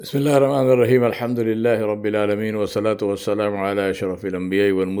بسم الله الرحمن الرحيم الحمد لله رب العالمين والصلاة والسلام على أشرف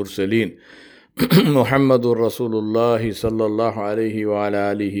الأنبياء والمرسلين محمد رسول الله صلى الله عليه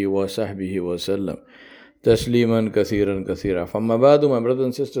وعلى آله وصحبه وسلم تسليما كثيرا كثيرا. فما بعد, my brothers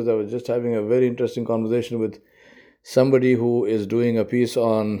and sisters, I was just having a very interesting conversation with somebody who is doing a piece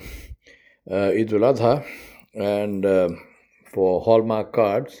on Eid al-Adha and for Hallmark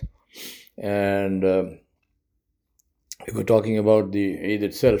cards, and we were talking about the Eid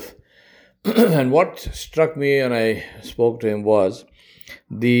itself. And what struck me, and I spoke to him, was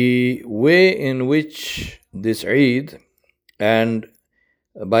the way in which this Eid, and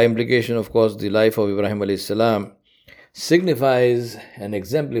by implication, of course, the life of Ibrahim alayhi salam, signifies and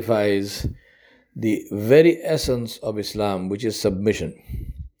exemplifies the very essence of Islam, which is submission.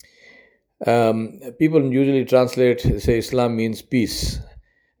 People usually say Islam means peace.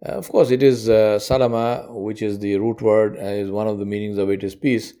 Of course, it is salama, which is the root word, is one of the meanings of it is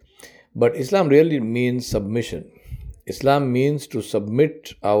peace. But Islam really means submission. Islam means to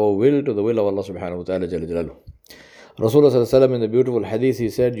submit our will to the will of Allah subhanahu wa ta'ala jalla jalaluhu. Rasulullah sallallahu alaihi wasallam, in the beautiful hadith,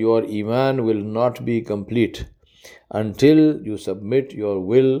 he said, your iman will not be complete until you submit your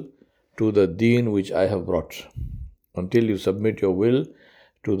will to the deen which I have brought. Until you submit your will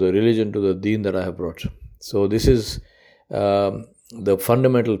to the religion, to the deen that I have brought. So this is the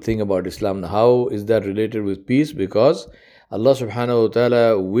fundamental thing about Islam. How is that related with peace? Because Allah subhanahu wa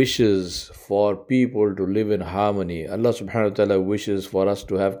ta'ala wishes for people to live in harmony. Allah subhanahu wa ta'ala wishes for us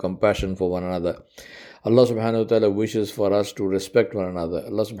to have compassion for one another. Allah subhanahu wa ta'ala wishes for us to respect one another.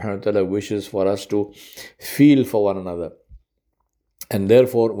 Allah subhanahu wa ta'ala wishes for us to feel for one another. And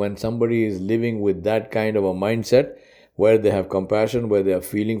therefore, when somebody is living with that kind of a mindset, where they have compassion, where they are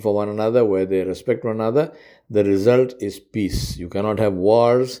feeling for one another, where they respect one another, the result is peace. You cannot have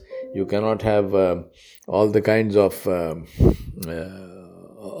wars. You cannot have all the kinds of the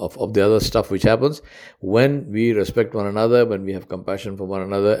other stuff which happens when we respect one another, when we have compassion for one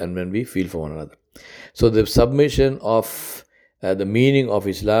another, and when we feel for one another. So the submission of the meaning of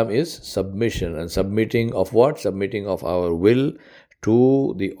Islam is submission, and submitting of what? Submitting of our will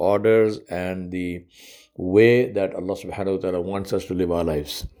to the orders and the way that Allah subhanahu wa ta'ala wants us to live our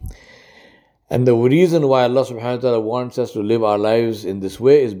lives. And the reason why Allah subhanahu wa ta'ala wants us to live our lives in this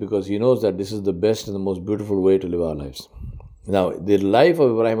way is because He knows that this is the best and the most beautiful way to live our lives. Now, the life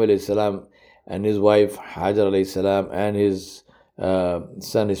of Ibrahim alayhi salam and his wife Hajar alayhi salam and his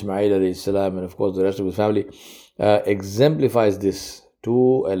son Ismail alayhi salam, and of course the rest of his family, exemplifies this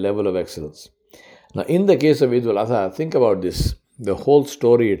to a level of excellence. Now, in the case of Eid al-Adha, think about this, the whole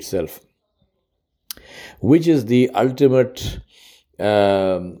story itself, which is the ultimate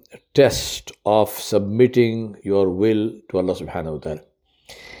test of submitting your will to Allah subhanahu wa ta'ala.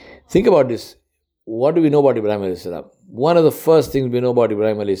 Think about this. What do we know about Ibrahim alayhi salam? One of the first things we know about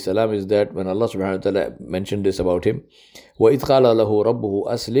Ibrahim alayhi salam is that when Allah subhanahu wa ta'ala mentioned this about him, وَإِذْ قَالَ لَهُ رَبُّهُ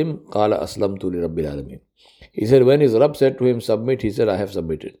أَسْلِمْ قَالَ أَسْلَمْتُ لِرَبِّ الْعَالَمِينَ. He said, when his Rabb said to him, submit, he said, I have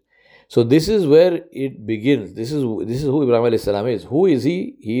submitted. So this is where it begins. This is who Ibrahim alayhi salam is. Who is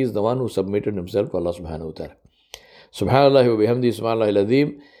he? He is the one who submitted himself to Allah subhanahu wa ta'ala. Subhanallah wa bihamdi, subhanallah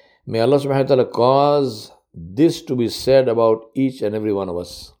al-azim. May Allah subhanahu wa ta'ala cause this to be said about each and every one of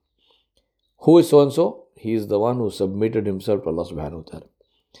us. Who is so-and-so? He is the one who submitted himself to Allah subhanahu wa ta'ala.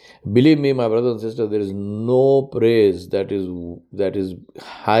 Believe me, my brothers and sisters, there is no praise that is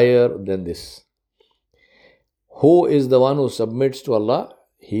higher than this. Who is the one who submits to Allah?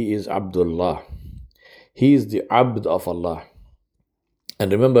 He is Abdullah. He is the Abd of Allah.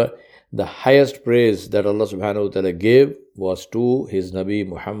 And remember, the highest praise that Allah subhanahu wa ta'ala gave was to His Nabi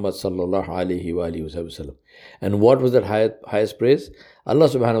Muhammad sallallahu alayhi wa alihi wa sallam. And what was that highest praise? Allah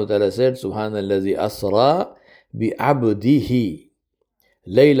subhanahu wa ta'ala said, Subhanallazi asra bi abdihi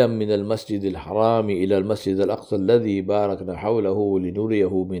laylan min al-masjid al-harami ila al-masjid al-aqsa alladhi barakna hawlahu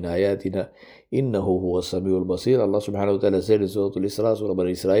linuriyahu min ayatina innahu huwa as-sami'ul basir. Allah subhanahu wa ta'ala said in Surah Al-Isra, Surah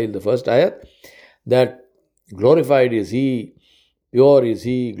Bani Israel, the first ayat, that glorified is He, pure is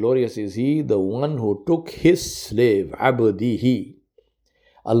He, glorious is He, the one who took His slave, abdihi.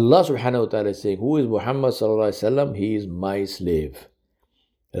 Allah subhanahu wa ta'ala is saying, who is Muhammad sallallahu alaihi wasallam? He is my slave.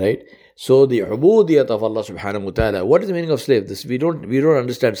 Right? So the ubudiyat of Allah subhanahu wa ta'ala. What is the meaning of slave? This we don't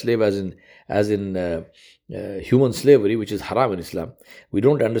understand slave as in human slavery, which is haram in Islam. We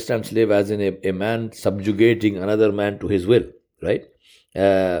don't understand slave as in a man subjugating another man to his will. Right?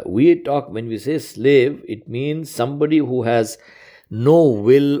 When we say slave, it means somebody who has no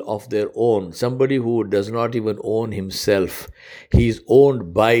will of their own, somebody who does not even own himself. He is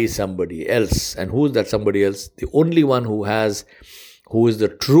owned by somebody else. And who is that somebody else? The only one who is the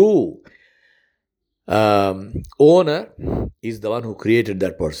true owner is the one who created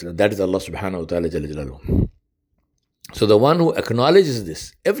that person, and that is Allah subhanahu wa ta'ala Jalla Jalaluhu. So the one who acknowledges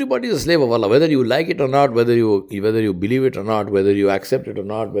this, everybody is a slave of Allah, whether you like it or not, whether you believe it or not, whether you accept it or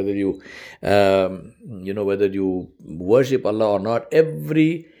not, whether you whether you worship Allah or not.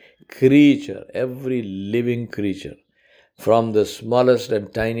 Every creature, every living creature, from the smallest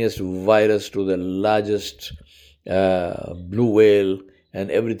and tiniest virus to the largest blue whale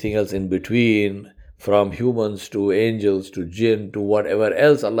and everything else in between, from humans to angels to jinn to whatever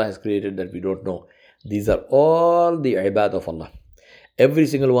else Allah has created that we don't know. These are all the ibad of Allah. Every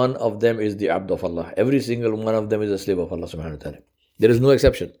single one of them is the abd of Allah. Every single one of them is a slave of Allah subhanahu wa ta'ala. There is no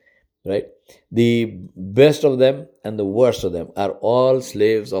exception, right? The best of them and the worst of them are all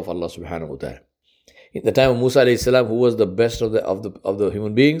slaves of Allah subhanahu wa ta'ala. In the time of Musa alayhi salam, who was the best of the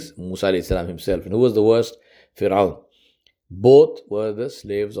human beings? Musa alayhi salam himself. And who was the worst? Fir'aun. Both were the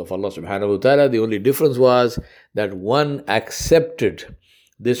slaves of Allah subhanahu wa ta'ala. The only difference was that one accepted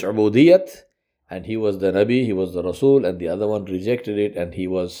this ubudiyat, and he was the Nabi, he was the Rasul, and the other one rejected it, and he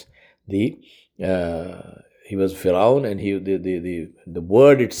was Fir'aun, and the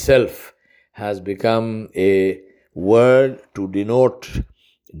word itself has become a word to denote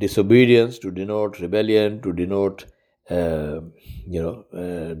disobedience, to denote rebellion, to denote doing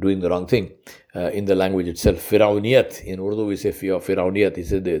the wrong thing in the language itself. Firauniyat, in Urdu we say Firauniyat. He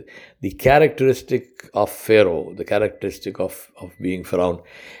said the characteristic of Pharaoh, the characteristic of being Firaun.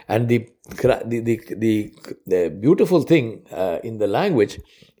 And the beautiful thing in the language,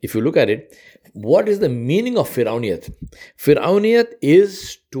 if you look at it, what is the meaning of Firauniyat? Firauniyat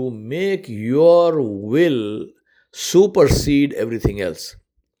is to make your will supersede everything else.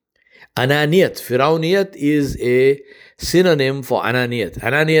 Ananiyat, Firauniyat is a synonym for Ananiyat.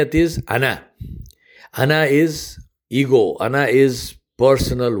 Ananiyat is Ana. Ana is ego. Ana is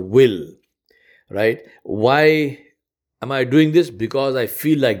personal will, right? Why am I doing this? Because I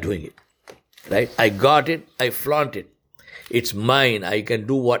feel like doing it, right? I got it, I flaunt it. It's mine. I can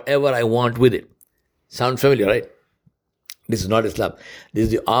do whatever I want with it. Sound familiar, right? This is not Islam. This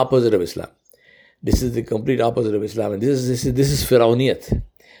is the opposite of Islam. This is the complete opposite of Islam. And this is Firauniyat.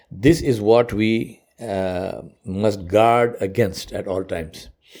 This is what we must guard against at all times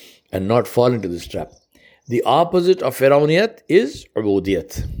and not fall into this trap. The opposite of Firauniyat is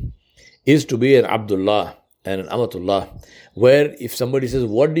Ubudiyat, is to be an Abdullah and an Amatullah, where if somebody says,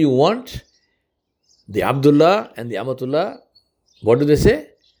 what do you want? The Abdullah and the Amatullah, what do they say?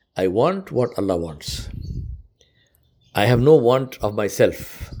 I want what Allah wants. I have no want of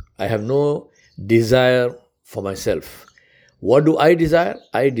myself. I have no desire for myself. What do I desire?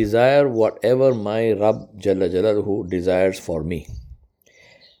 I desire whatever my Rabb Jalla Jalaluhu desires for me.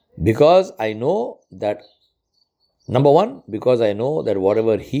 Because I know that, number one, because I know that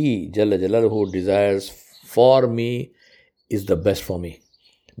whatever He Jalla Jalaluhu desires for me is the best for me.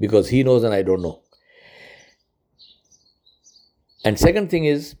 Because He knows and I don't know. And second thing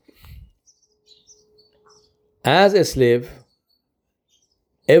is, as a slave,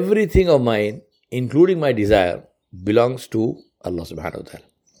 everything of mine, including my desire, belongs to Allah subhanahu wa ta'ala.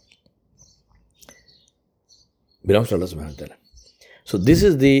 Belongs to Allah subhanahu wa ta'ala. So this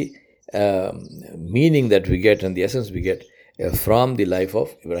is the meaning that we get and the essence we get from the life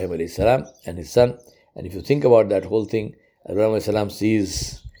of Ibrahim alayhi salam and his son. And if you think about that whole thing, Ibrahim alayhi salam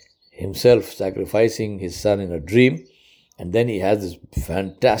sees himself sacrificing his son in a dream, and then he has this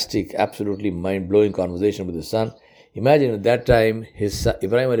fantastic, absolutely mind-blowing conversation with his son. Imagine at that time, his son,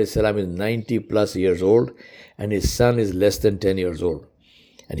 Ibrahim alayhi salam is 90 plus years old, and his son is less than 10 years old.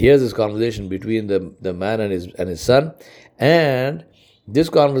 And here's this conversation between the man and his son. And this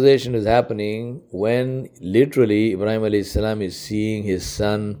conversation is happening when literally Ibrahim alayhi salam is seeing his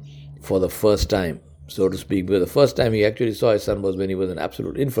son for the first time, so to speak. Because the first time he actually saw his son was when he was an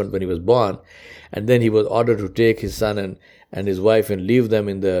absolute infant, when he was born. And then he was ordered to take his son and his wife and leave them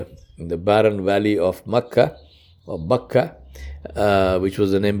in the barren valley of Makkah, or Bakka, which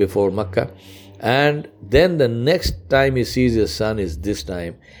was the name before Makkah. And then the next time he sees his son is this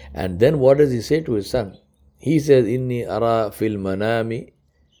time. And then what does he say to his son? He says, Inni ara fil manami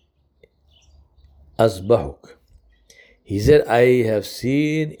asbahuk. He said, I have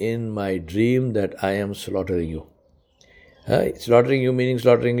seen in my dream that I am slaughtering you. Slaughtering you meaning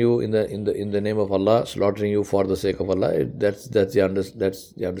slaughtering you in the name of Allah, slaughtering you for the sake of Allah. That's the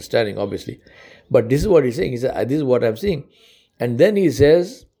understanding, obviously. But this is what he's saying. He said, this is what I'm seeing. And then he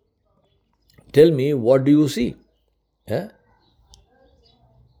says, tell me, what do you see?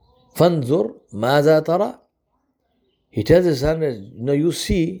 Fanzur maza tara. He tells his son, you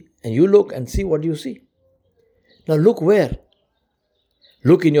see, and you look and see what you see. Now look where?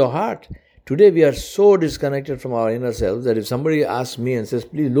 Look in your heart. Today we are so disconnected from our inner selves that if somebody asks me and says,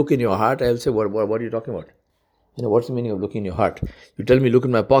 please look in your heart, I'll say, what are you talking about? What's the meaning of looking in your heart? You tell me look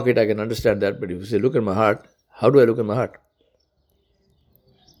in my pocket, I can understand that. But if you say look in my heart, how do I look in my heart?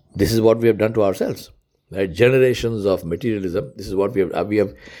 This is what we have done to ourselves. Right? Generations of materialism. This is what we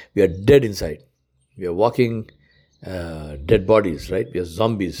are dead inside. We are walking dead bodies, right? We are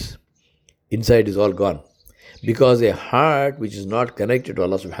zombies. Inside is all gone. Because a heart which is not connected to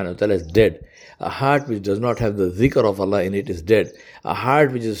Allah subhanahu wa ta'ala is dead. A heart which does not have the dhikr of Allah in it is dead. A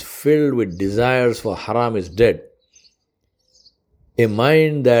heart which is filled with desires for haram is dead. A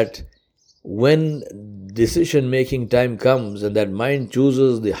mind that when decision-making time comes and that mind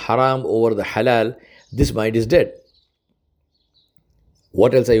chooses the haram over the halal, this mind is dead.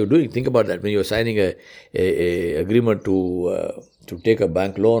 What else are you doing? Think about that. When you're signing a agreement to take a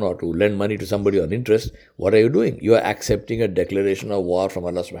bank loan or to lend money to somebody on interest, what are you doing? You are accepting a declaration of war from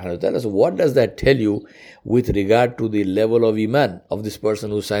Allah subhanahu wa ta'ala. So what does that tell you with regard to the level of iman of this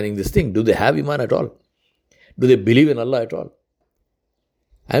person who's signing this thing? Do they have iman at all? Do they believe in Allah at all?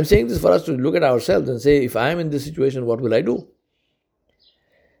 I'm saying this for us to look at ourselves and say, if I'm in this situation, what will I do?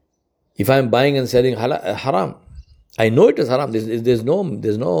 If I'm buying and selling haram, I know it is haram. There's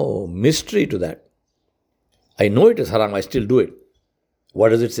no mystery to that. I know it is haram. I still do it. What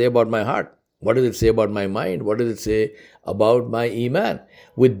does it say about my heart? What does it say about my mind? What does it say about my iman?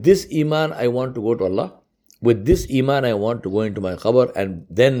 With this iman, I want to go to Allah. With this iman, I want to go into my qabr and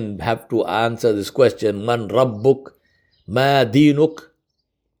then have to answer this question: Man Rabbuk? Ma Dinuk?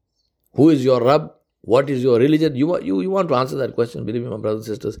 Who is your Rabb? What is your religion? You want to answer that question. Believe me, my brothers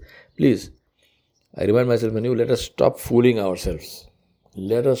and sisters. Please, I remind myself and you, let us stop fooling ourselves.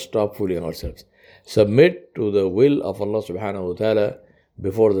 Let us stop fooling ourselves. Submit to the will of Allah subhanahu wa ta'ala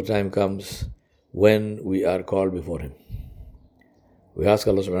before the time comes when we are called before Him. We ask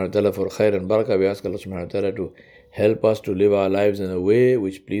Allah subhanahu wa ta'ala for khair and barakah. We ask Allah subhanahu wa ta'ala to help us to live our lives in a way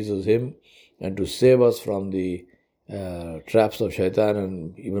which pleases Him and to save us from the traps of shaitan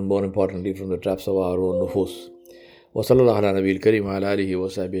and even more importantly from the traps of our own nufus. Wa sallallahu ala nabiyil kareem wa ala alihi wa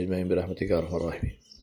sahbihi ajma'in bi rahmatika ya arhamar rahimin.